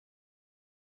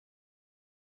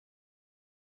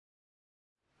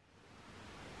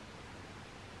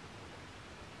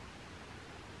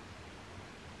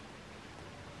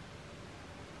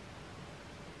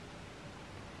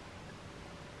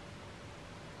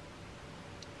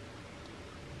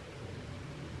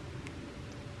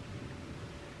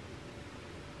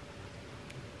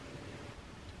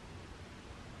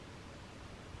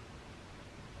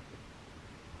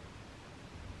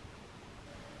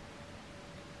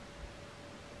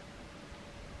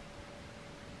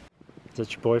Is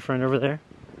that your boyfriend over there?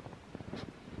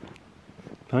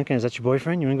 Pumpkin, is that your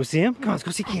boyfriend? You wanna go see him? Come on, let's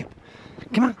go see camp.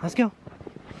 Come on, let's go.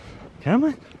 Come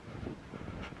on.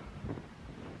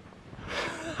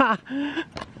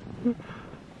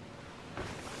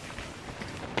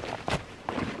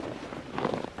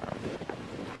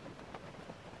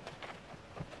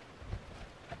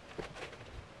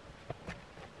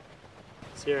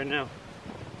 See her now.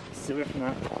 See her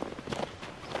now.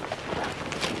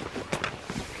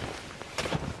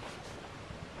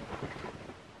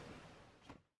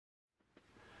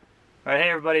 Alright, hey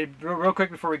everybody, real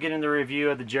quick before we get into the review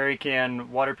of the jerry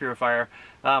can water purifier.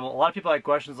 A lot of people have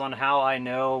questions on how I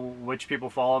know which people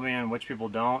follow me and which people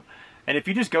don't. And if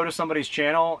you just go to somebody's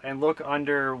channel and look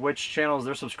under which channels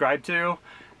they're subscribed to,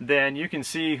 then you can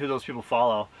see who those people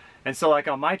follow. And so like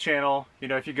on my channel, you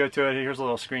know, if you go to it, here's a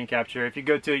little screen capture. If you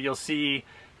go to it, you'll see,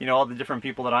 you know, all the different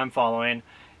people that I'm following.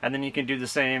 And then you can do the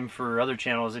same for other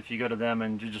channels if you go to them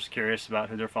and you're just curious about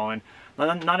who they're following.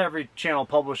 Not every channel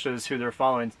publishes who they're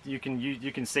following. You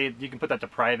can say, you can put that to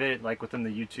private, like within the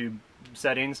YouTube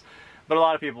settings. But a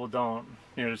lot of people don't,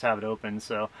 you know, just have it open.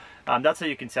 So that's how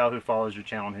you can tell who follows your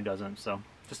channel and who doesn't. So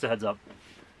just a heads up.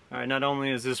 All right, not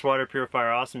only is this water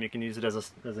purifier awesome, you can use it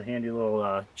as a handy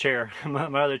little chair. my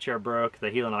other chair broke, the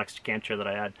Helinox camp chair that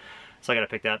I had, so I got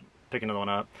to pick another one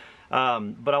up.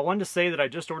 But I wanted to say that I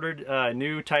just ordered a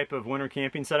new type of winter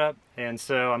camping setup, and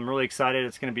so I'm really excited.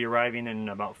 It's going to be arriving in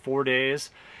about 4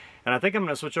 days, and I think I'm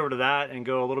going to switch over to that and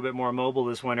go a little bit more mobile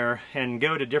this winter and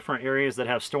go to different areas that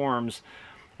have storms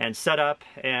and set up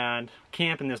and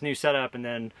camp in this new setup, and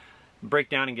then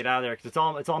break down and get out of there, because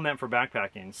it's all meant for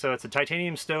backpacking. So it's a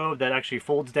titanium stove that actually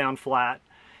folds down flat,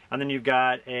 and then you've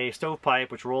got a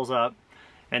stovepipe which rolls up,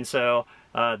 and so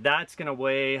that's going to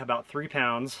weigh about 3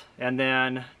 pounds. And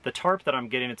then the tarp that I'm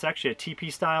getting, it's actually a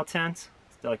TP style tent,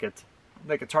 it's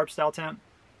like a tarp style tent,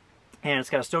 and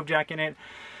it's got a stove jack in it.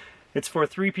 It's for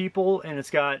 3 people, and it's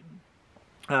got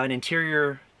an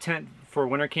interior tent for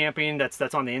winter camping that's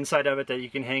on the inside of it that you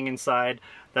can hang inside.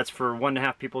 That's for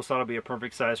 1.5 people, so that'll be a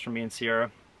perfect size for me and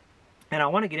Sierra. And I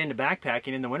want to get into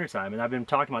backpacking in the wintertime, and I've been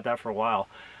talking about that for a while.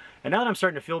 And now that I'm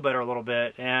starting to feel better a little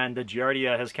bit, and the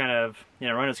Giardia has kind of, you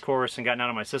know, run its course and gotten out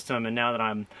of my system, and now that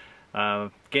I'm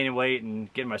gaining weight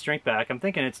and getting my strength back, I'm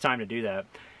thinking it's time to do that.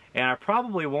 And I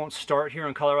probably won't start here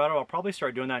in Colorado. I'll probably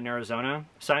start doing that in Arizona.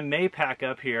 So I may pack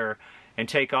up here and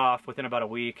take off within about a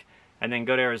week, and then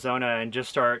go to Arizona and just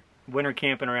start winter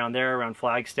camping around there, around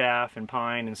Flagstaff and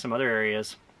Pine and some other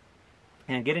areas,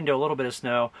 and get into a little bit of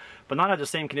snow, but not have the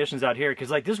same conditions out here,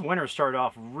 because like this winter started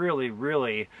off really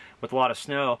with a lot of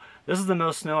snow. This is the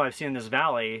most snow I've seen in this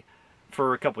valley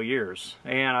for a couple years,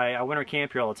 and I winter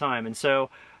camp here all the time. And so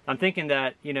I'm thinking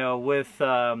that, you know, with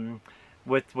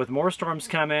more storms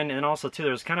coming, and also too,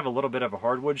 there's kind of a little bit of a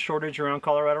hardwood shortage around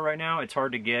Colorado right now. It's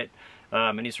hard to get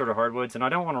any sort of hardwoods, and I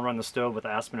don't want to run the stove with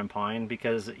aspen and pine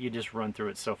because you just run through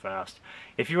it so fast.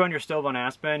 If you run your stove on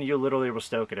aspen, you literally will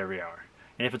stoke it every hour.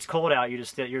 And if it's cold out, you're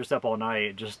just up all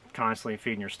night just constantly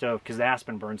feeding your stove, because the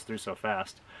aspen burns through so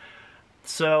fast.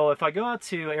 So if I go out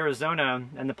to Arizona,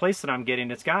 and the place that I'm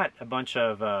getting, it's got a bunch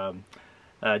of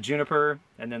juniper,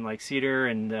 and then like cedar,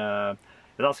 and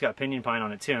it's also got pinyon pine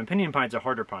on it too. And pinyon pine's a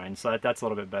harder pine, so that's a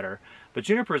little bit better. But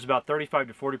juniper is about 35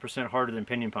 to 40% harder than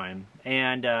pinyon pine,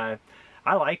 and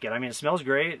I like it. I mean, it smells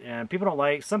great, and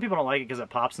some people don't like it because it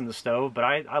pops in the stove, but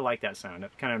I like that sound.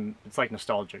 It's like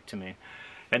nostalgic to me.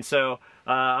 And so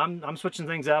I'm switching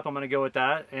things up. I'm going to go with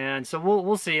that, and so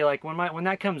we'll see. Like when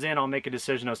that comes in, I'll make a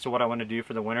decision as to what I want to do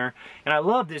for the winter. And I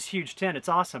love this huge tent. It's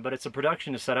awesome, but it's a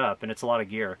production to set up, and it's a lot of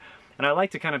gear. And I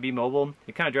like to kind of be mobile.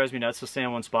 It kind of drives me nuts to stay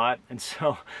in one spot. And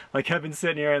so, like, I've been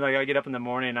sitting here, and like I get up in the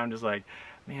morning, and I'm just like,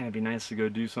 man, it'd be nice to go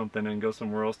do something and go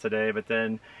somewhere else today. But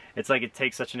then it's like it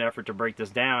takes such an effort to break this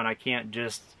down. I can't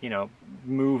just, you know,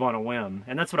 move on a whim.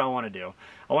 And that's what I want to do.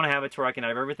 I want to have it to where I can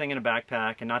have everything in a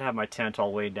backpack and not have my tent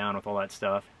all weighed down with all that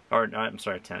stuff. Or, I'm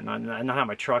sorry, tent. Not have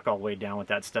my truck all weighed down with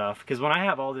that stuff. Because when I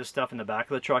have all this stuff in the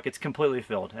back of the truck, it's completely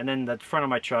filled. And then the front of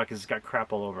my truck has got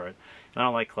crap all over it. And I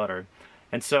don't like clutter.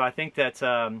 And so I think that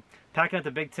packing up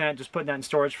the big tent, just putting that in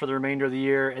storage for the remainder of the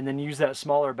year, and then use that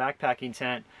smaller backpacking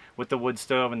tent with the wood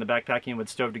stove and the backpacking wood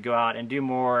stove to go out and do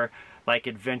more like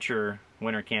adventure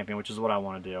winter camping, which is what I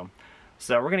want to do.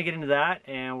 So we're going to get into that,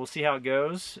 and we'll see how it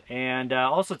goes. And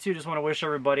also too, just want to wish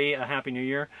everybody a Happy New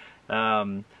Year.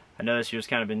 I know this year's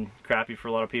kind of been crappy for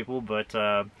a lot of people, but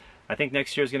I I think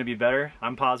next year is going to be better.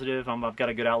 I'm positive. I've got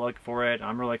a good outlook for it.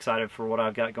 I'm really excited for what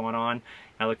I've got going on.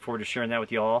 I look forward to sharing that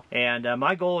with you all. And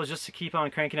my goal is just to keep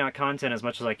on cranking out content as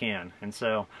much as I can. And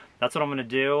so that's what I'm going to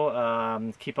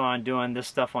do. Keep on doing this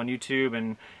stuff on YouTube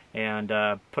and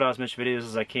put out as much videos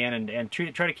as I can, and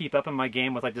try to keep up in my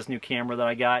game with like this new camera that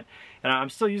I got. And I'm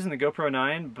still using the GoPro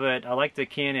 9, but I like the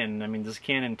Canon. I mean, this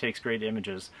Canon takes great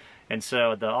images, and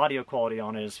so the audio quality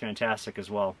on it is fantastic as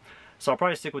well. So I'll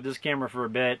probably stick with this camera for a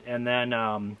bit, and then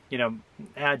you know,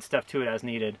 add stuff to it as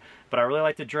needed. But I really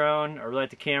like the drone. I really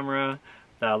like the camera.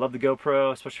 I love the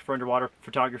GoPro, especially for underwater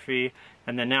photography.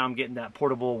 And then now I'm getting that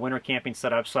portable winter camping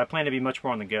setup, so I plan to be much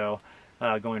more on the go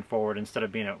going forward instead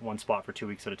of being at one spot for 2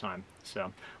 weeks at a time.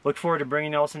 So look forward to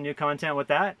bringing y'all some new content with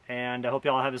that, and I hope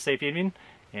y'all have a safe evening,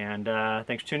 and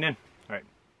thanks for tuning in. All right.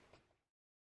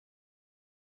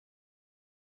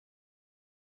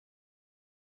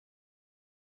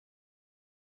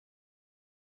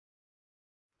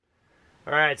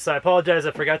 Alright, so I apologize,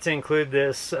 I forgot to include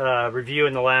this review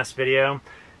in the last video.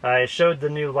 I showed the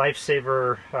new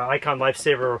Lifesaver, Icon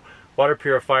Lifesaver water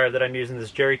purifier that I'm using,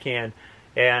 this jerry can,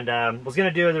 and was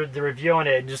going to do the review on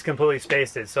it and just completely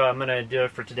spaced it, so I'm going to do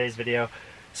it for today's video.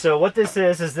 So what this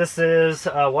is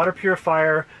a water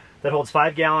purifier that holds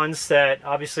 5 gallons that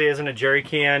obviously isn't a jerry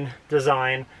can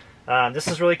design. This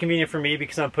is really convenient for me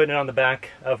because I'm putting it on the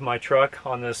back of my truck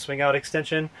on the swing out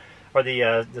extension, or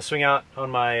the swing out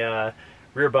on my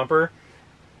rear bumper.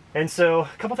 And so a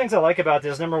couple things I like about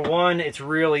this. Number one, it's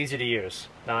real easy to use.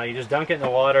 You just dunk it in the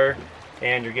water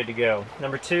and you're good to go.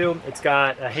 Number two, it's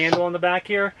got a handle on the back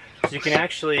here, so you can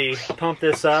actually pump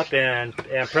this up and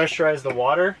pressurize the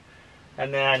water.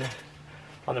 And then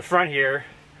on the front here,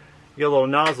 you get a little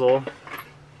nozzle.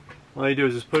 All you do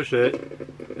is just push it,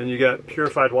 and you got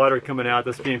purified water coming out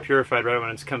that's being purified right when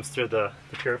it comes through the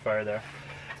purifier there.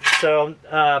 So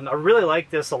I really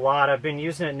like this a lot. I've been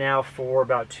using it now for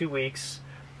about 2 weeks,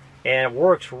 and it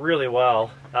works really well.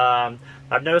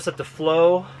 I've noticed that the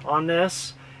flow on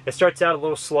this, it starts out a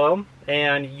little slow,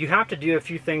 and you have to do a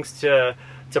few things to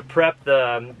prep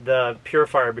the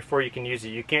purifier before you can use it.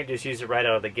 You can't just use it right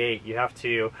out of the gate. You have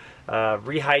to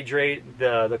rehydrate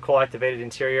the coal activated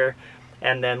interior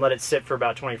and then let it sit for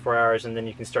about 24 hours, and then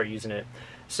you can start using it.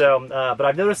 So, but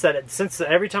I've noticed that since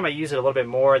every time I use it a little bit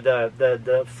more,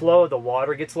 the flow of the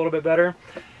water gets a little bit better.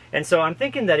 And so I'm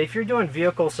thinking that if you're doing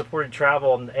vehicle supported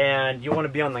travel and you want to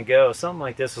be on the go, something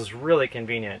like this is really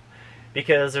convenient,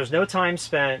 because there's no time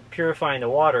spent purifying the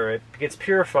water. It gets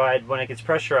purified when it gets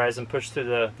pressurized and pushed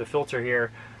through the filter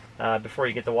here before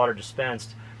you get the water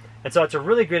dispensed. And so it's a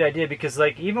really great idea, because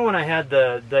like even when I had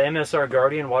the MSR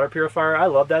Guardian water purifier, I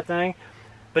love that thing.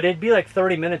 But it'd be like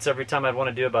 30 minutes every time I'd want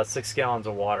to do about 6 gallons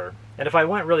of water. And if I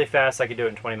went really fast, I could do it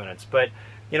in 20 minutes. But,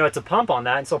 you know, it's a pump on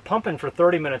that, and so pumping for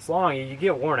 30 minutes long, you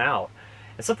get worn out.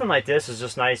 And something like this is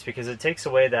just nice because it takes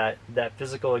away that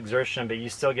physical exertion, but you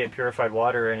still get purified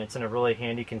water, and it's in a really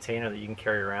handy container that you can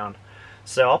carry around.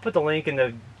 So I'll put the link in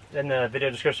the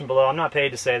video description below. I'm not paid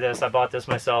to say this. I bought this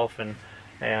myself,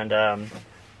 and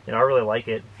you know, I really like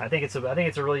it. I think it's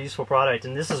a really useful product,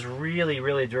 and this is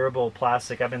really durable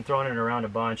plastic. I've been throwing it around a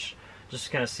bunch just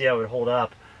to kind of see how it would hold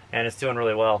up, and it's doing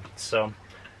really well. So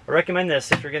I recommend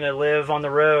this if you're going to live on the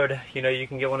road. You know, you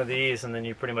can get one of these, and then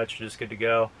you're pretty much just good to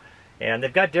go. And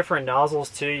they've got different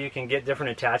nozzles too. You can get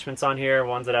different attachments on here.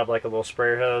 Ones that have like a little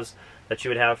sprayer hose that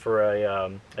you would have for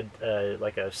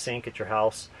like a sink at your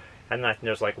house. And I think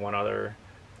there's like one other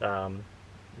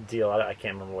deal. I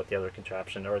can't remember what the other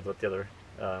contraption or what the other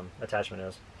attachment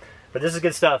is, but this is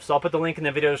good stuff. So I'll put the link in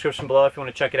the video description below if you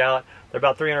want to check it out. They're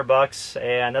about 300 bucks,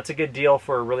 and that's a good deal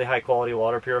for a really high quality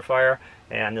water purifier,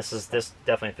 and this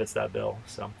definitely fits that bill.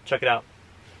 So check it out.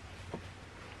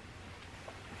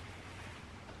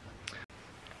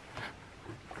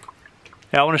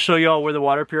 Yeah, I want to show you all where the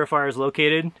water purifier is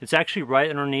located. It's actually right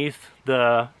underneath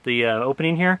the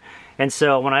opening here, and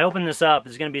so when I open this up,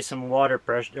 there's going to be some water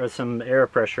pressure or some air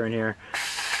pressure in here.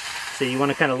 So you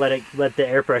want to kind of let the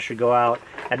air pressure go out,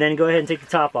 and then go ahead and take the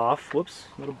top off. Whoops,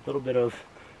 little bit of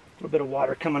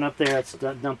water coming up there. Let's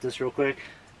dump this real quick.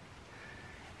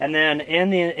 And then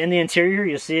in the interior,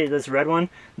 you see this red one.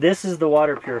 This is the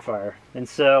water purifier, and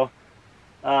so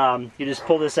you just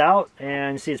pull this out,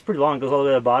 and you see it's pretty long. It goes all the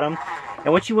way to the bottom.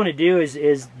 And what you want to do is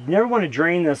you never want to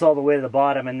drain this all the way to the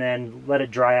bottom and then let it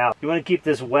dry out. You want to keep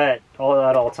this wet at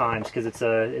all times, because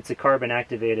it's a carbon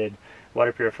activated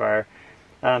water purifier.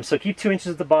 So keep 2 inches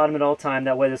at the bottom at all time.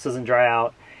 That way this doesn't dry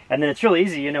out. And then it's real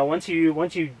easy. You know, once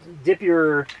you dip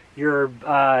your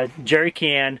jerry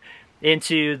can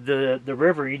into the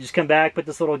river, you just come back, put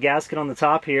this little gasket on the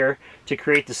top here to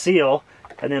create the seal,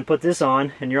 and then put this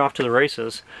on, and you're off to the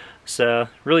races. So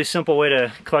really simple way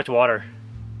to collect water.